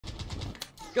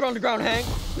Get on the ground, Hank.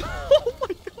 Oh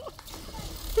my god.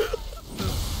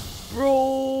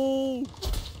 Bro.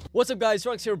 What's up guys,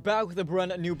 TRONIX here back with a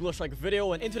brand new Bloodstrike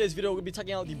video, and in today's video we're going to be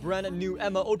checking out the brand new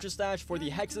Emma Ultra Stash for the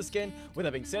Hexa skin. With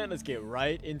that being said, let's get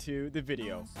right into the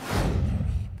video.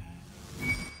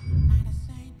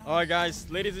 Alright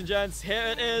guys, ladies and gents,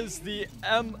 here it is, the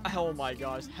oh my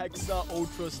gosh, Hexa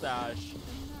Ultra Stash.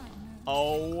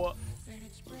 Oh,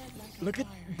 look at,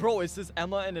 bro, it's this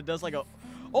Emma and it does like a,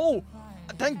 oh,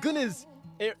 thank goodness.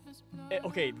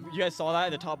 Okay, you guys saw that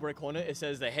in the top right corner. It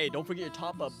says that, hey, don't forget your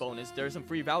top-up bonus. There's some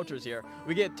free vouchers here.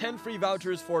 We get 10 free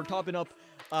vouchers for topping up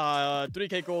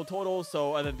 3k gold total.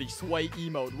 So, and then the sway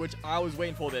emote, which I was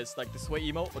waiting for this, like the sway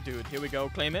emote. Oh, dude, here we go.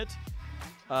 Claim it.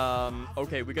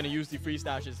 Okay, we're gonna use the free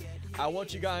stashes. I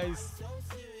want you guys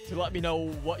to let me know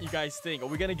what you guys think. Are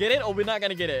we gonna get it or we're not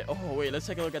gonna get it? Oh, wait, let's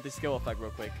take a look at the skill effect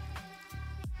real quick.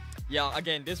 Yeah,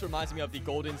 again, this reminds me of the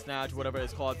golden snatch, whatever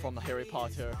it's called from Harry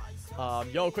Potter.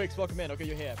 Yo, quick, welcome in. Okay,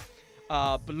 you're here.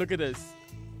 But look at this.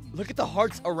 Look at the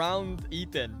hearts around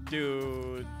Ethan,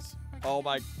 dude. Oh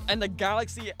my. And the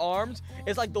galaxy arms,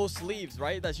 it's like those sleeves,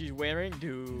 right, that she's wearing.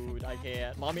 Dude, I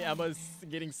can't. Mommy Emma's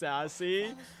getting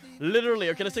sassy. Literally.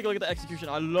 Okay, let's take a look at the execution.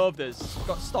 I love this.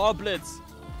 Star Blitz.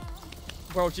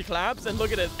 Bro, she claps and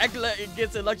look at it. It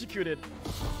gets electrocuted.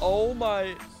 Oh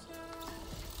my.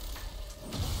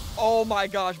 Oh my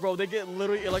gosh, bro. They get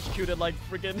literally electrocuted like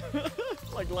freaking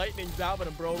like lightning zapping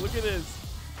them, bro. Look at this.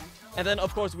 And then,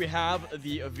 of course, we have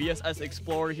the VSS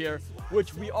Explorer here,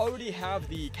 which we already have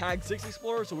the CAG6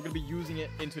 Explorer, so we're going to be using it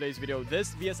in today's video.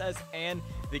 This VSS and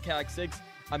the CAG6.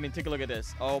 I mean, take a look at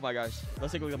this. Oh my gosh.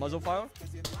 Let's take a look at the muzzle file.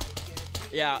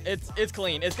 Yeah, it's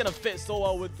clean. It's going to fit so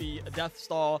well with the Death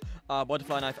Star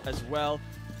butterfly knife as well.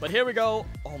 But here we go.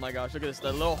 Oh my gosh, look at this.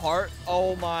 The little heart.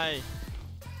 Oh my.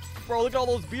 Bro, look at all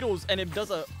those beetles, and it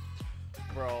does a...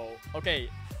 Bro, okay,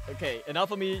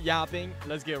 enough of me yapping.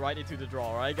 Let's get right into the draw,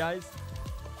 alright, guys?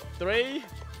 3,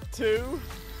 2,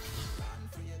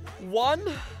 1.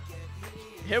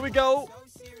 Here we go.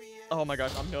 Oh my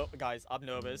gosh, guys, I'm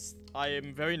nervous. I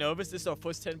am very nervous. This is our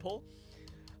first 10 pull.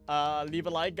 Leave a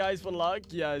like, guys, for luck.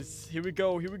 Yes, here we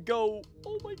go, here we go.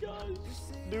 Oh my gosh,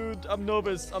 dude, I'm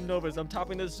nervous. I'm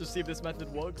tapping this to see if this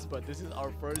method works, but this is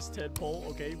our first 10 pull.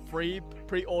 Okay, free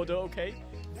pre-order. Okay,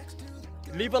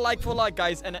 leave a like for luck,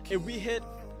 guys, and if we hit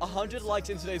 100 likes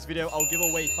in today's video, I'll give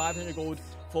away 500 gold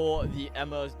for the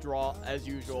Emma's draw as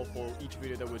usual for each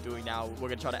video that we're doing now. We're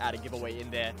gonna try to add a giveaway in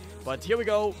there, but here we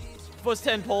go. First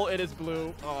 10 pull, it is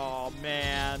blue. Oh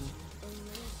man.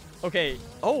 Okay.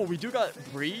 Oh, we do got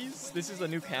Breeze. This is a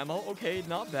new camo. Okay,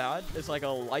 not bad. It's like a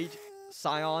light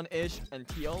cyan-ish and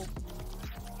teal.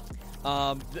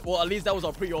 Well, at least that was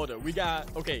our pre-order. We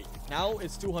got... Okay, now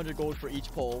it's 200 gold for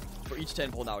each pull. For each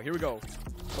 10 pull now. Here we go.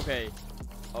 Okay.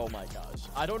 Oh my gosh.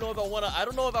 I don't know if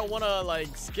I wanna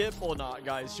like skip or not,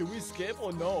 guys. Should we skip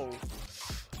or no?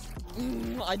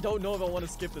 I don't know if I want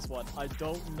to skip this one. I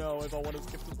don't know if I want to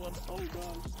skip this one. Oh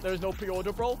gosh. There's no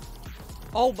pre-order, bro.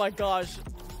 Oh my gosh.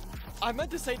 I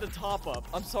meant to say the top-up.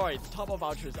 I'm sorry, the top-up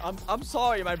vouchers. I'm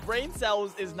sorry, my brain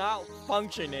cells is not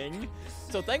functioning.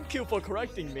 So thank you for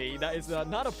correcting me. That is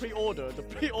not a pre-order. The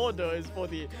pre-order is for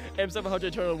the M700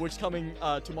 Eternal, which is coming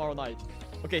tomorrow night.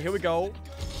 Okay, here we go.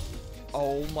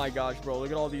 Oh my gosh, bro.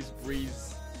 Look at all these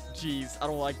Breeze. Jeez, I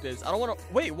don't like this. I don't want to...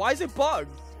 Wait, why is it bugged?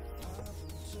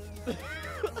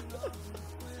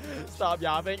 Stop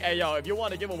yapping. Hey, yo, if you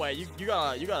want a giveaway, you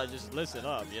gotta just listen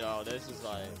up. You know, this is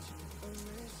like...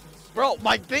 Bro,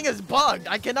 my thing is bugged.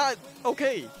 I cannot...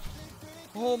 Okay.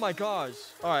 Oh my gosh.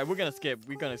 Alright, we're gonna skip.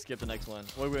 We're gonna skip the next one.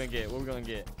 What are we gonna get? What are we gonna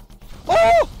get?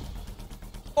 Oh!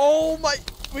 Oh my...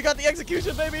 We got the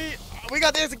execution, baby! We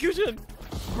got the execution!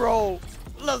 Bro,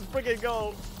 let's freaking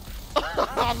go.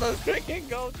 Let's freaking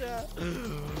go, chat.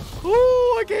 Ooh,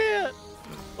 I can't.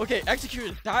 Okay,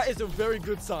 execution. That is a very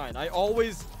good sign. I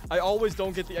always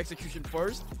don't get the execution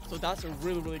first. So that's a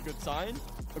really, really good sign.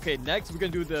 Okay, next we're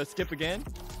gonna do the skip again.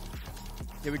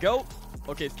 Here we go.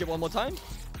 Okay, skip one more time.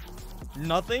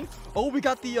 Nothing. Oh, we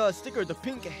got the sticker, the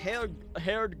pink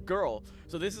haired girl.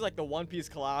 So this is like the One Piece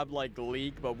collab, like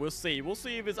leak, but we'll see. We'll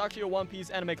see if it's actually a One Piece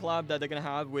anime collab that they're gonna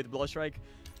have with Bloodstrike.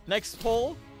 Next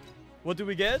poll. What do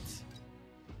we get?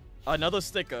 Another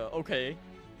sticker. Okay.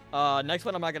 Next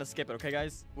one, I'm not gonna skip it. Okay,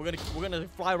 guys. We're gonna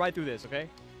fly right through this. Okay.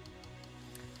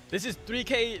 This is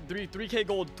 3k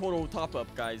gold total top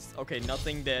up, guys. Okay,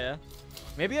 nothing there.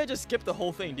 Maybe I just skipped the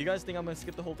whole thing. Do you guys think I'm gonna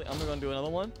skip the whole thing? I'm gonna do another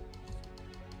one.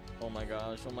 Oh my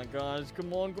gosh. Oh my gosh.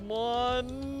 Come on. Come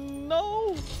on.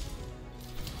 No.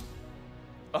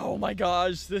 Oh my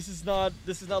gosh. This is not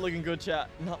looking good, chat.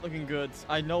 Not looking good.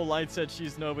 I know Light said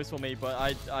she's nervous for me, but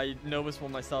I nervous for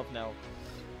myself now.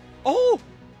 Oh!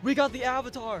 We got the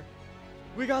avatar.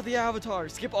 We got the avatar.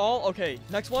 Skip all. Okay,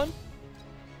 next one.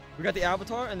 We got the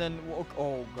avatar, and then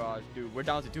oh gosh, dude, we're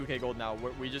down to 2K gold now.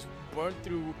 We just burned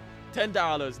through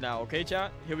 $10 now. Okay,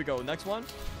 chat. Here we go. Next one.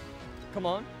 Come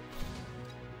on.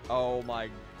 Oh my,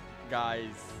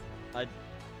 guys.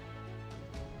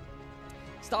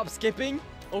 Stop skipping.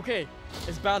 Okay,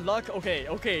 it's bad luck.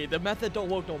 Okay. The method don't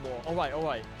work no more. All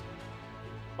right.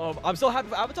 I'm so happy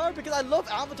for Avatar because I love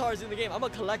avatars in the game. I'm a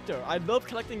collector. I love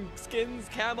collecting skins,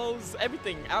 camos,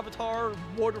 everything. Avatar,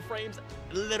 water frames,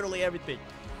 literally everything.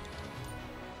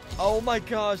 Oh my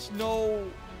gosh, no,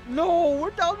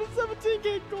 we're down to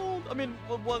 17K gold. I mean,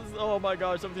 what was? Oh my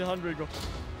gosh, 1700 gold.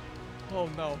 Oh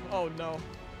no. Oh no.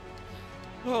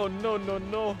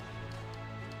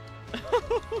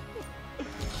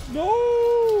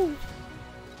 No,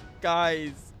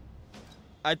 guys.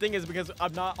 I think it's because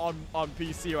I'm not on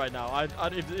PC right now.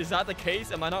 Is that the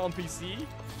case? Am I not on PC?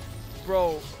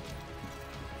 Bro.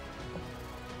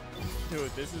 Dude,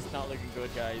 this is not looking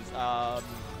good, guys.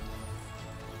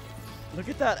 Look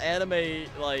at that anime.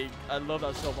 Like, I love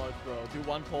that so much, bro. Do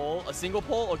one poll. A single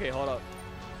poll? Okay, hold up.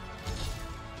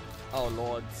 Oh,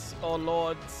 lords. Oh,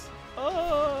 lords.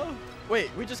 Wait,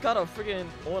 we just got a freaking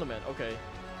ornament. Okay.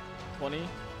 20.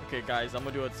 Okay, guys, I'm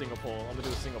gonna do a single poll.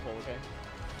 Okay?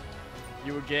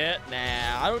 You will get?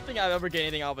 Nah, I don't think I've ever get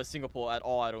anything out of a single poll at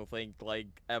all. I don't think, like,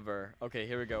 ever. Okay,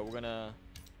 here we go. We're gonna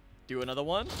do another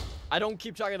one. I don't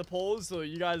keep track of the polls, so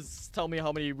you guys tell me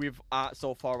how many we've at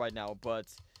so far right now. But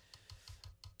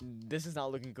this is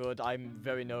not looking good. I'm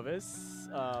very nervous.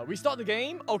 Restart the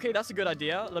game. Okay, that's a good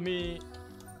idea. Let me.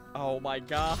 Oh my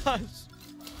gosh.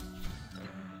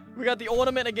 We got the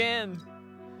ornament again.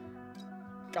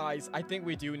 Guys, I think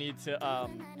we do need to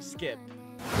skip.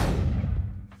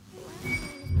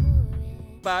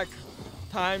 Back.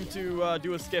 Time to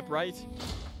do a skip, right?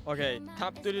 Okay.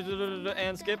 Tap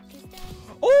and skip.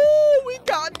 Oh, we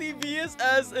got the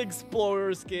VSS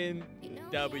Explorer skin.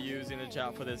 W's in the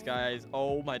chat for this, guys.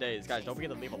 Oh my days, guys. Don't forget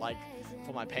to leave a like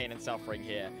for my pain and suffering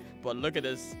here. But look at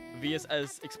this.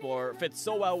 VSS Explorer fits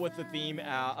so well with the theme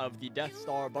of the Death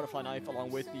Star butterfly knife, along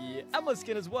with the Emma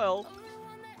skin as well.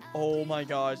 Oh my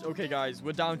gosh. Okay, guys,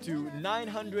 we're down to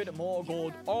 900 more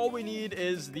gold. All we need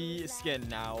is the skin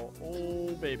now.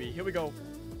 Oh baby, here we go.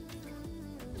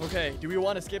 Okay, do we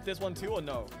want to skip this one too or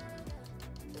no?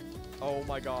 Oh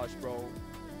my gosh, bro.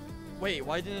 Wait,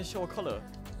 why didn't it show a color?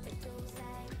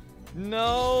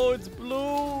 No, it's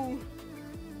blue.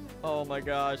 Oh my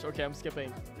gosh. Okay, I'm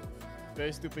skipping.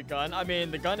 Very stupid gun. I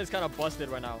mean, the gun is kind of busted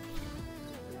right now.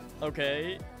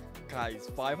 Okay, guys,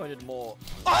 500 more.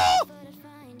 Oh!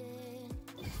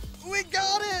 We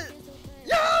got it!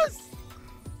 Yes!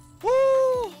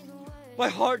 Woo! My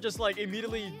heart just like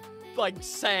immediately like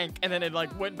sank and then it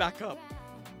like went back up.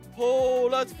 Oh,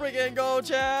 let's freaking go,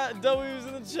 chat. W's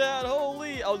in the chat.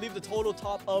 Holy! I'll leave the total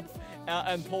top up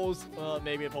and post,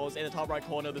 maybe a post in the top right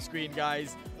corner of the screen,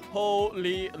 guys.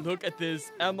 Holy, look at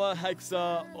this. Emma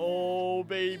Hexa. Oh,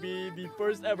 baby. The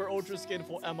first ever ultra skin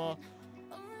for Emma.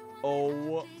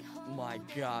 Oh my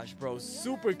gosh, bro.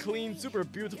 Super clean, super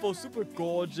beautiful, super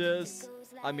gorgeous.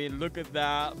 I mean, look at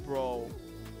that, bro.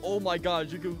 Oh my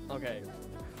god, you can. Okay,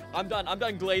 I'm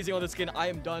done glazing on the skin. I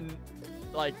am done.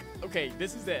 Like, okay,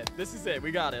 this is it.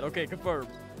 We got it. Okay, confirmed.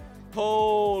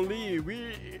 Holy,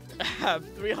 we have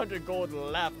 300 gold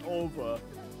left over.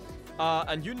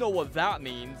 And you know what that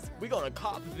means. We're gonna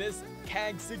cop this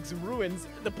CAG 6 Ruins.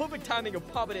 The perfect timing of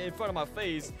popping it in front of my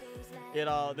face. You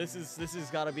know, this is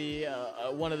gotta be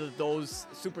one of those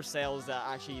super sales that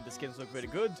actually the skins look really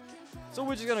good. So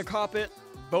we're just gonna cop it.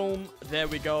 Boom, there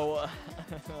we go.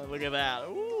 Look at that.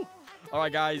 Ooh. All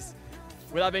right, guys.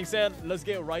 With that being said, let's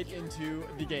get right into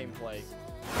the gameplay.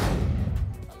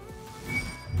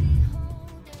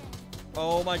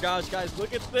 Oh my gosh, guys,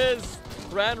 look at this.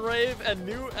 Ran Rave and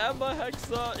new Emma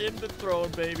Hexa in the throne,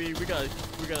 baby. We're gonna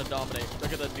dominate.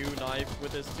 Look at the new knife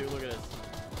with this too. Look at this.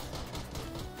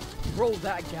 Bro,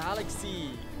 that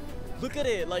galaxy. Look at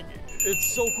it. Like,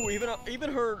 it's so cool. Even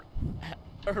her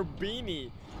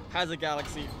beanie has a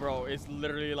galaxy, bro. It's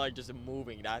literally like just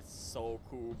moving. That's so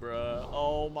cool, bro.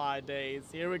 Oh my days.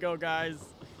 Here we go, guys.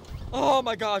 Oh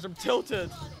my gosh, I'm tilted.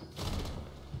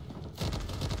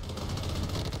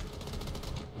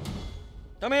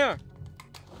 Come here.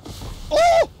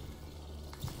 Oh!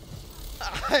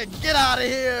 Get out of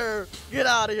here. Get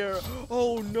out of here.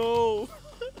 Oh no.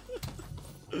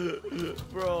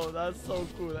 Bro, that's so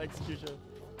cool, the execution.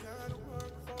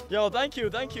 Yo, thank you,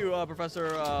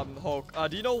 Professor Hulk.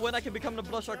 Do you know when I can become the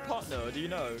Bloodstrike partner? Do you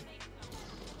know?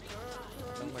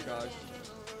 Oh my gosh.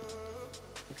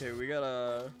 Okay, we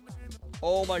gotta.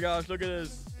 Oh my gosh, look at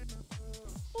this.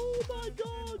 Oh my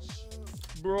gosh.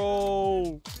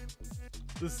 Bro.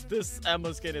 This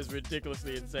Emma skin is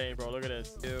ridiculously insane, bro. Look at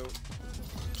this.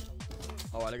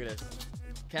 Alright, look at this.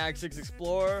 CAG6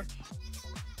 Explorer.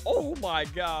 Oh my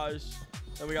gosh.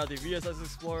 Then we got the VSS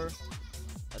Explorer.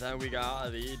 And then we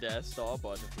got the desktop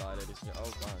butterfly, ladies and gentlemen.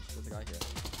 Oh gosh, there's a guy here.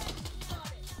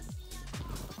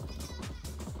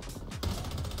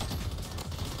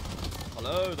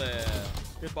 Hello there.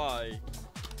 Goodbye.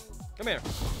 Come here.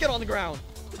 Get on the ground.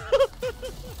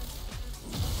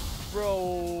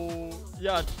 Bro.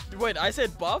 Yeah. Wait, I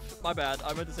said buff? My bad.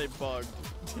 I meant to say bug.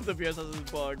 The VSS is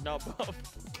bug, not buff.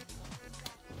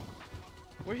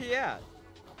 Where he at?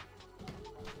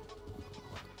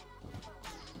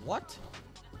 What?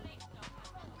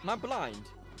 Am I blind?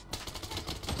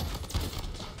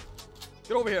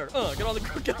 Get over here.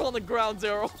 Get on the ground,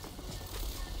 Zero.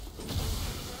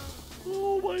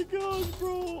 Oh my gosh,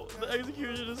 bro. The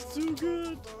execution is too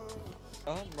good.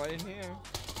 Oh, right in here.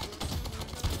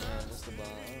 Yeah, just about.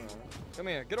 Right. Come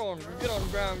here. Get on the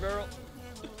ground, girl.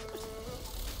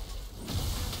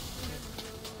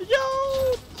 Yo!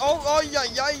 Oh,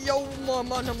 yeah, yo, man.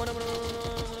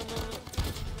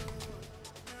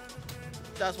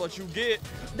 That's what you get.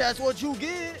 That's what you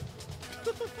get.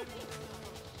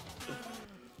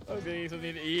 Okay,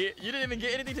 something to eat. You didn't even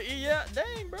get anything to eat yet?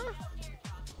 Dang, bro.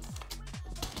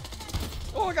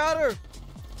 Oh, I got her.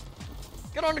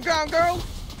 Get on the ground, girl.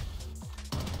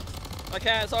 I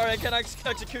can't. Sorry, I can't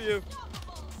execute you.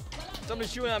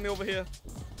 Somebody's shooting at me over here.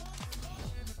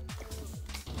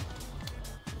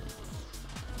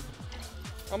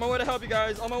 On my way to help you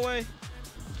guys. On my way.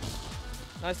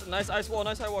 Nice ice wall.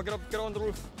 Nice ice wall. Get on the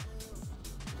roof.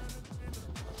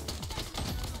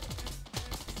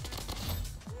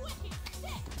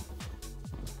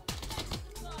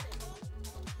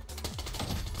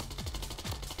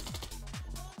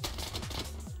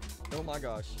 Oh my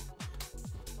gosh.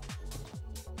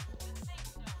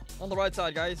 On the right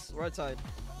side, guys. Right side.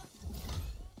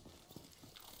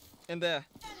 In there.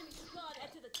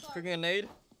 Cooking a nade.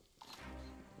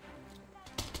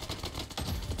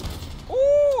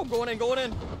 Oh, going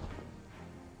in.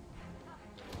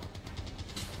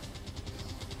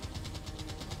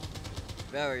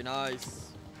 Very nice.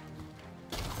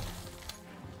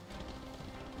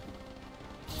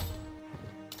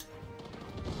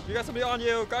 You got somebody on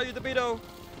you. Got you, DeVito.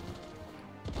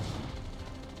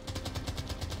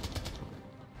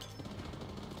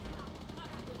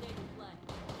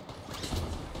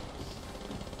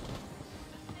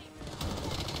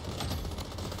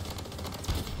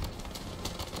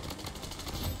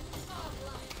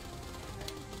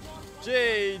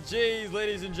 GG's,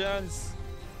 ladies and gents.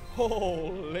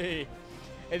 Holy.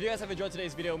 If you guys have enjoyed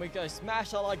today's video, make sure to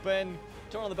smash that like button,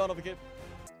 turn on the bell notification.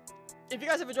 If you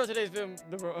guys have enjoyed today's film,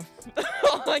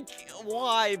 like,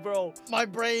 why, bro? My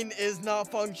brain is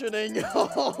not functioning.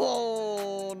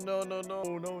 Oh, no.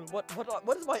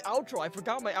 What is my outro? I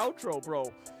forgot my outro, bro.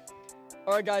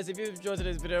 All right, guys, if you enjoyed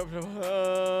today's video,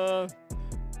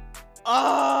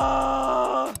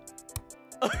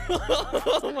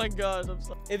 oh my god, I'm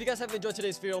sorry. If you guys have enjoyed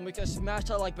today's video, make sure to smash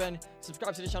that like button,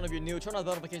 subscribe to the channel if you're new, turn on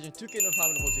the notification to get notified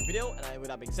when I post a video. And with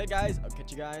that being said, guys, I'll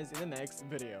catch you guys in the next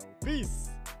video. Peace.